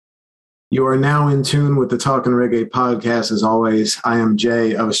You are now in tune with the Talkin' Reggae podcast. As always, I am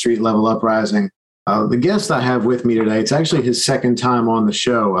Jay of A Street Level Uprising. The guest I have with me today, it's actually his second time on the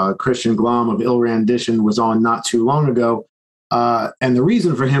show. Christian Glom of Ill Rendition was on not too long ago. And the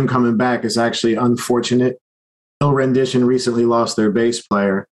reason for him coming back is actually unfortunate. Ill Rendition recently lost their bass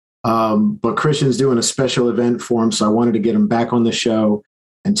player, but Christian's doing a special event for him, so I wanted to get him back on the show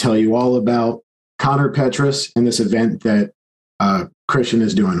and tell you all about Connor Petras and this event that Christian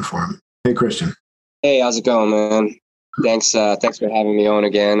is doing for him. Hey, Christian. Hey, how's it going, man? Thanks for having me on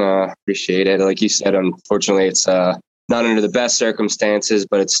again. Appreciate it. Like you said, unfortunately, it's not under the best circumstances,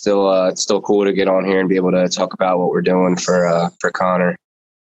 but it's still cool to get on here and be able to talk about what we're doing for Connor.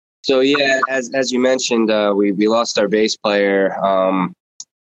 So yeah, as you mentioned, we lost our bass player.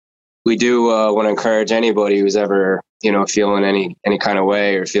 We do want to encourage anybody who's ever feeling any kind of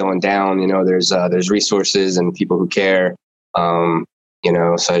way or feeling down. There's resources and people who care.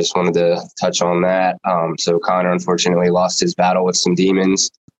 So I just wanted to touch on that. So Connor unfortunately lost his battle with some demons.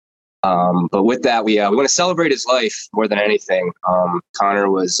 But with that, we want to celebrate his life more than anything.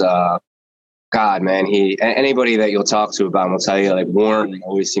 Connor was, God, man, anybody that you'll talk to about him will tell you, like, warm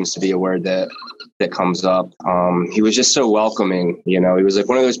always seems to be a word that comes up. He was just so welcoming. He was like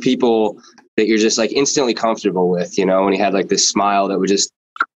one of those people that you're just like instantly comfortable with, and he had like this smile that would just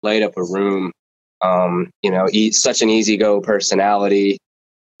light up a room. He's such an easygo personality.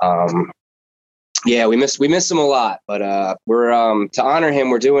 We miss him a lot, but we're to honor him,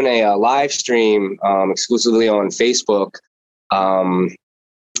 we're doing a live stream exclusively on Facebook,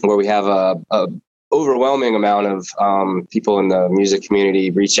 where we have a overwhelming amount of people in the music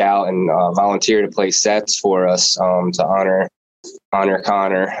community reach out and volunteer to play sets for us to honor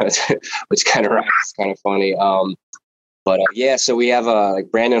Connor, which kind of is kind of funny. So we have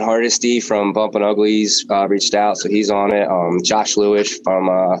like Brandon Hardesty from Bumpin' Uglies reached out, so he's on it. Josh Lewis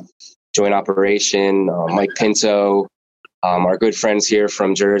from Joint Operation, Mike Pinto, our good friends here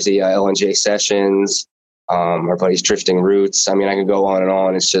from Jersey, L&J Sessions, our buddies Drifting Roots. I mean, I could go on and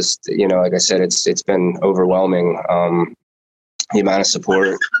on. It's just, like I said, it's been overwhelming, the amount of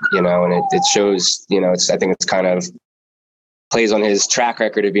support, and it shows, I think it's kind of plays on his track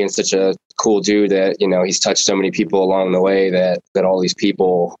record of being such a cool dude that, he's touched so many people along the way that all these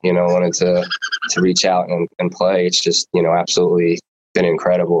people, wanted to reach out and play. It's just, absolutely been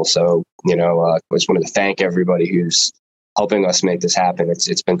incredible. So, I just wanted to thank everybody who's helping us make this happen.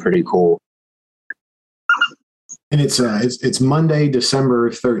 It's been pretty cool. And it's Monday, December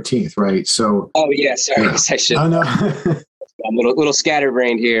 13th, right? So. Oh yeah, sorry. Yeah. I should. Oh no. I'm a little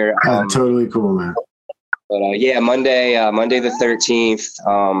scatterbrained here. Totally cool, man. But Monday the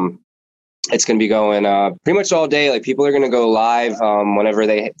 13th. It's going to be going pretty much all day. Like, people are going to go live whenever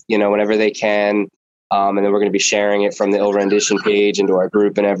they can. And then we're going to be sharing it from the Ill Rendition page into our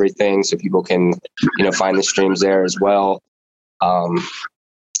group and everything, so people can, find the streams there as well.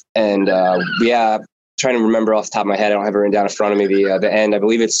 Trying to remember off the top of my head, I don't have it written down in front of me. The end, I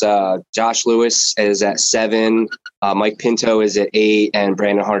believe it's Josh Lewis is at 7, Mike Pinto is at 8, and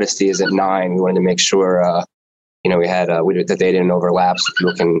Brandon Hardesty is at 9. We wanted to make sure, we had that they didn't overlap, so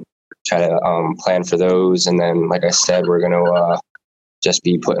people can try to plan for those. And then, like I said, we're going to just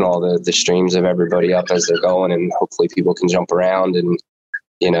be putting all the streams of everybody up as they're going, and hopefully people can jump around and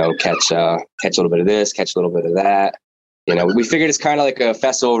catch a little bit of this, catch a little bit of that. We figured it's kind of like a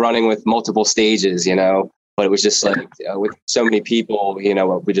festival running with multiple stages, but it was just like with so many people,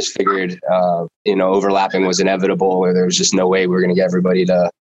 we just figured, overlapping was inevitable, or there was just no way we were going to get everybody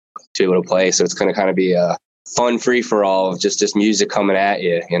to be able to play. So it's going to kind of be a fun free for all of just music coming at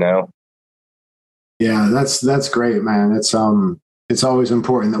you, Yeah, that's great, man. It's always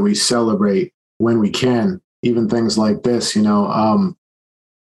important that we celebrate when we can, even things like this, Tell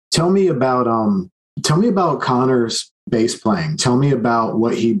me about Connor's bass playing. Tell me about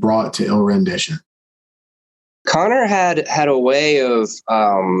what he brought to Ill Rendition. Connor had a way of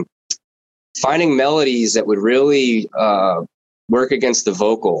finding melodies that would really work against the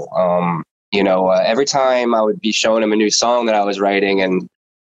vocal. Every time I would be showing him a new song that I was writing, and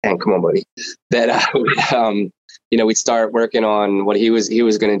come on, buddy, that I would, we'd start working on what he was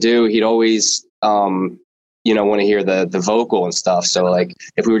going to do. He'd always, want to hear the vocal and stuff. So like,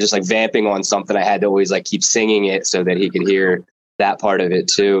 if we were just like vamping on something, I had to always like keep singing it so that he could hear that part of it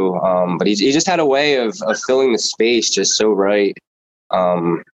too. But he just had a way of filling the space just so right.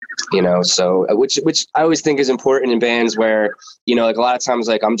 So which I always think is important in bands where, like a lot of times,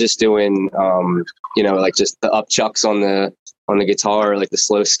 like I'm just doing, like just the upchucks on the guitar, like the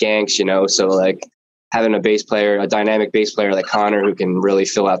slow skanks, so like having a dynamic bass player like Connor, who can really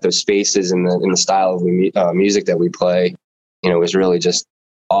fill out those spaces in the style of music that we play, was really just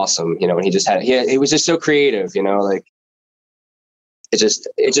awesome, you know. And he was just so creative, you know, like it just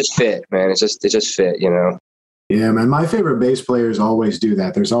fit, man. It just fit, you know. Yeah, man. My favorite bass players always do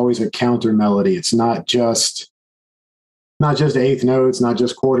that. There's always a counter melody. It's not just eighth notes, not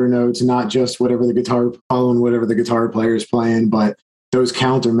just quarter notes, not just following whatever the guitar player is playing, but those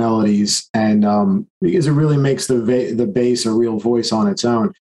counter melodies. And because it really makes the bass a real voice on its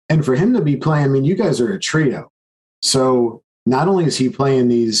own. And for him to be playing, I mean, you guys are a trio. So not only is he playing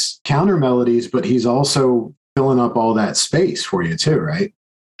these counter melodies, but he's also filling up all that space for you too, right?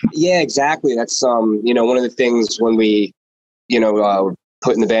 Yeah, exactly. That's you know, one of the things when we, you know,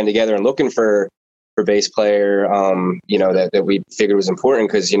 putting the band together and looking for bass player, you know, that we figured was important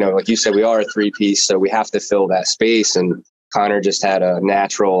because, you know, like you said, we are a 3-piece, so we have to fill that space. And Connor just had a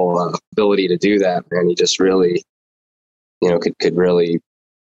natural ability to do that, man. He just really, you know, could really.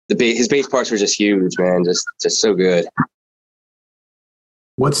 His bass parts were just huge, man. Just so good.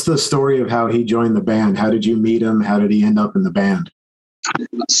 What's the story of how he joined the band? How did you meet him? How did he end up in the band?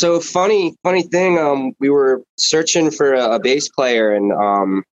 So funny thing. We were searching for a bass player,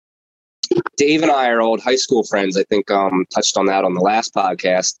 and Dave and I are old high school friends. I think touched on that on the last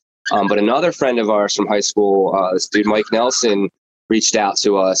podcast. But another friend of ours from high school, this dude Mike Nelson, reached out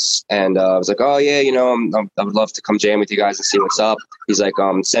to us, and I was like, oh yeah, you know, I would love to come jam with you guys and see what's up. He's like,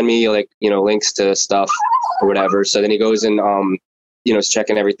 send me like, you know, links to stuff or whatever. So then he goes and you know, is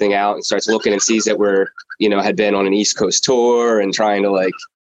checking everything out and starts looking and sees that we're, you know, had been on an East Coast tour and trying to like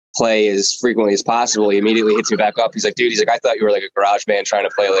play as frequently as possible. He immediately hits me back up. He's like, dude, I thought you were like a garage band trying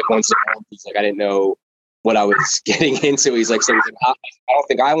to play like once a month. He's like, I didn't know what I was getting into. He's like, I don't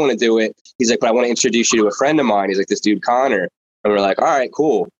think I want to do it. He's like, but I want to introduce you to a friend of mine. He's like, this dude Connor. And we're like, all right,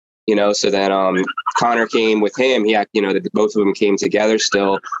 cool. You know, so then Connor came with him. He, you know, both of them came together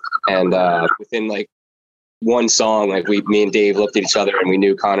still. And within like one song, like me and Dave looked at each other and we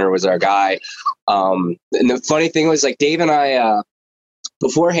knew Connor was our guy. And the funny thing was, like, Dave and I,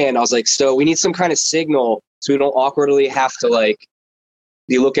 beforehand, I was like, so we need some kind of signal so we don't awkwardly have to like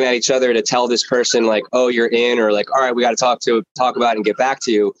be looking at each other to tell this person like, oh, you're in, or like, all right, we got to talk about it and get back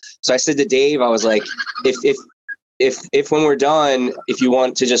to you. So I said to Dave, I was like, if when we're done, if you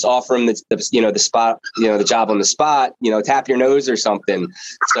want to just offer him the you know, the spot, you know, the job on the spot, you know, tap your nose or something.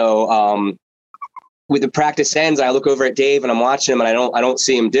 So with the practice ends, I look over at Dave and I'm watching him and I don't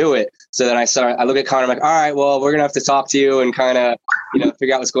see him do it. So then I look at Connor, I'm like, all right, well, we're gonna have to talk to you and kind of, you know,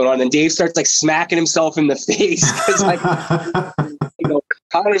 figure out what's going on. And then Dave starts like smacking himself in the face because like, you know,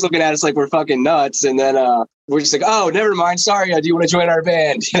 Connor's looking at us like we're fucking nuts. And then we're just like, oh, never mind. Sorry. Do you want to join our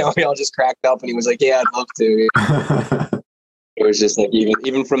band? You know, we all just cracked up and he was like, yeah, I'd love to. It was just like,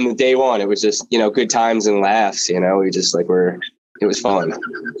 even from the day one, it was just, you know, good times and laughs, you know, we just like it was fun.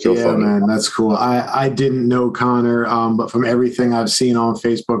 Yeah, fun. Man, that's cool. I didn't know Connor, but from everything I've seen on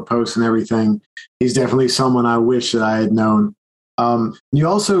Facebook posts and everything, he's definitely someone I wish that I had known.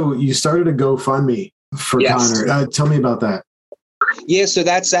 You started a GoFundMe for Connor. Tell me about that. Yeah, so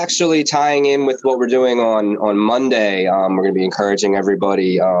that's actually tying in with what we're doing on Monday. We're going to be encouraging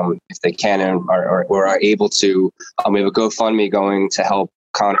everybody, if they can or are able to. We have a GoFundMe going to help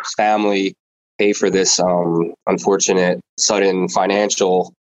Connor's family pay for this unfortunate sudden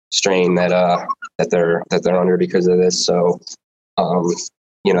financial strain that they're under because of this. So,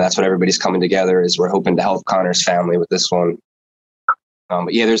 you know, that's what everybody's coming together is we're hoping to help Connor's family with this one.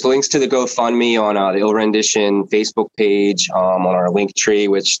 But yeah, there's links to the GoFundMe on the Ill Rendition Facebook page, on our link tree,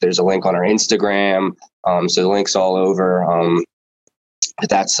 which there's a link on our Instagram. So the link's all over. But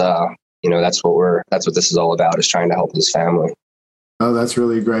that's you know, that's what this is all about, is trying to help his family. Oh, that's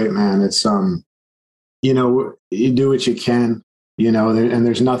really great, man. It's you know, you do what you can, you know, and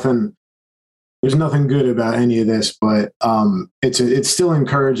there's nothing good about any of this, but it's still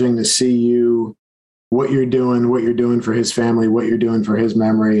encouraging to see what you're doing for his family, what you're doing for his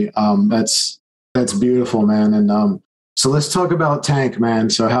memory. That's beautiful, man. And so let's talk about Tank, man.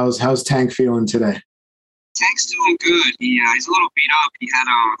 So how's Tank feeling today? Tank's doing good. He's a little beat up. He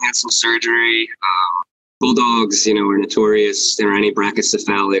had some surgery. Bulldogs, you know, are notorious. There are any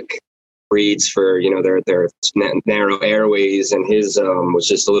brachycephalic breeds for, you know, their narrow airways, and his was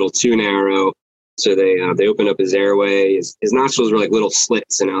just a little too narrow. So they opened up his airway. His nostrils were like little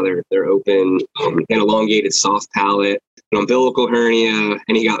slits, and now they're open. An elongated soft palate, an umbilical hernia,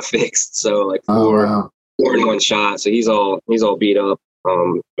 and he got fixed. So like four in one shot. So he's all beat up.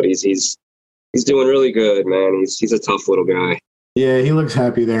 But he's doing really good, man. He's a tough little guy. Yeah, he looks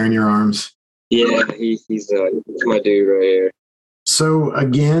happy there in your arms. Yeah, he's my dude right here. So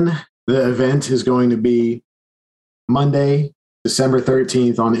again, the event is going to be Monday, December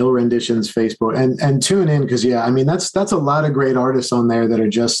 13th on Ill Renditions Facebook, and tune in because yeah, I mean that's a lot of great artists on there that are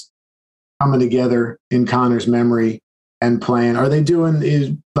just coming together in Connor's memory and playing. Are they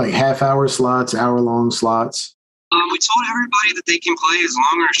doing like half-hour slots, hour-long slots? We told everybody that they can play as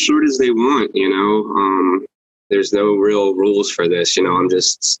long or as short as they want. There's no real rules for this. I'm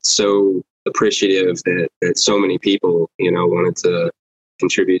just so appreciative that so many people wanted to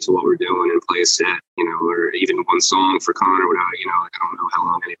contribute to what we're doing and play a set, or even one song for Connor without, I don't know how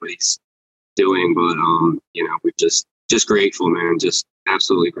long anybody's doing, but, we're just grateful, man. Just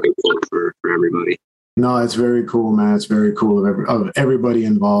absolutely grateful for everybody. No, it's very cool, man. It's very cool of everybody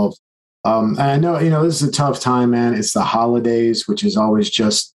involved. And I know, this is a tough time, man. It's the holidays, which is always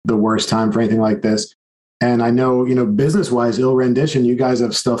just the worst time for anything like this. And I know, business wise, Ill Rendition, you guys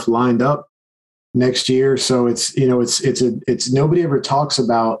have stuff lined up next year. So it's nobody ever talks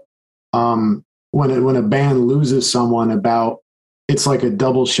about when a band loses someone about it's like a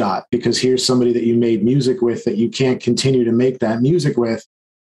double shot, because here's somebody that you made music with that you can't continue to make that music with,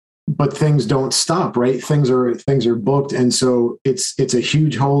 but things don't stop, right? Things are booked. And so it's a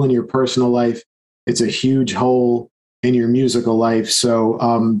huge hole in your personal life. It's a huge hole in your musical life.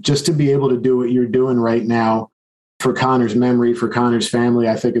 So just to be able to do what you're doing right now for Connor's memory, for Connor's family,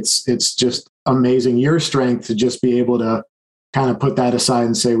 I think it's just amazing. Your strength to just be able to kind of put that aside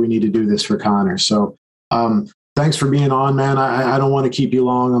and say, we need to do this for Connor. So thanks for being on, man. I don't want to keep you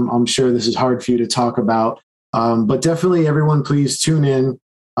long. I'm sure this is hard for you to talk about, but definitely everyone, please tune in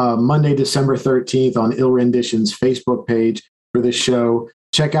Monday, December 13th on Ill Rendition's Facebook page for the show.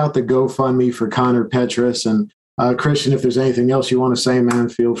 Check out the GoFundMe for Connor Petras. And Christian, if there's anything else you want to say, man,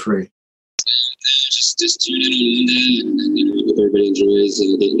 feel free. Just tune in on Monday, and hope everybody enjoys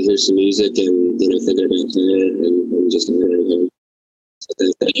getting to hear some music and thinking about playing and just learning.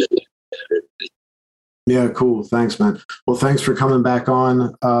 So thank you. Yeah, cool. Thanks, man. Well, thanks for coming back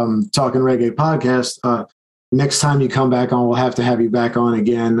on Talking Reggae podcast. Next time you come back on, we'll have to have you back on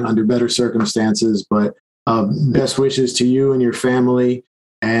again under better circumstances. But best wishes to you and your family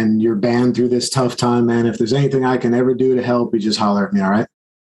and your band through this tough time, man. If there's anything I can ever do to help, you just holler at me, all right?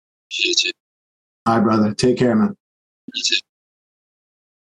 You too. All right, brother. Take care, man. You too.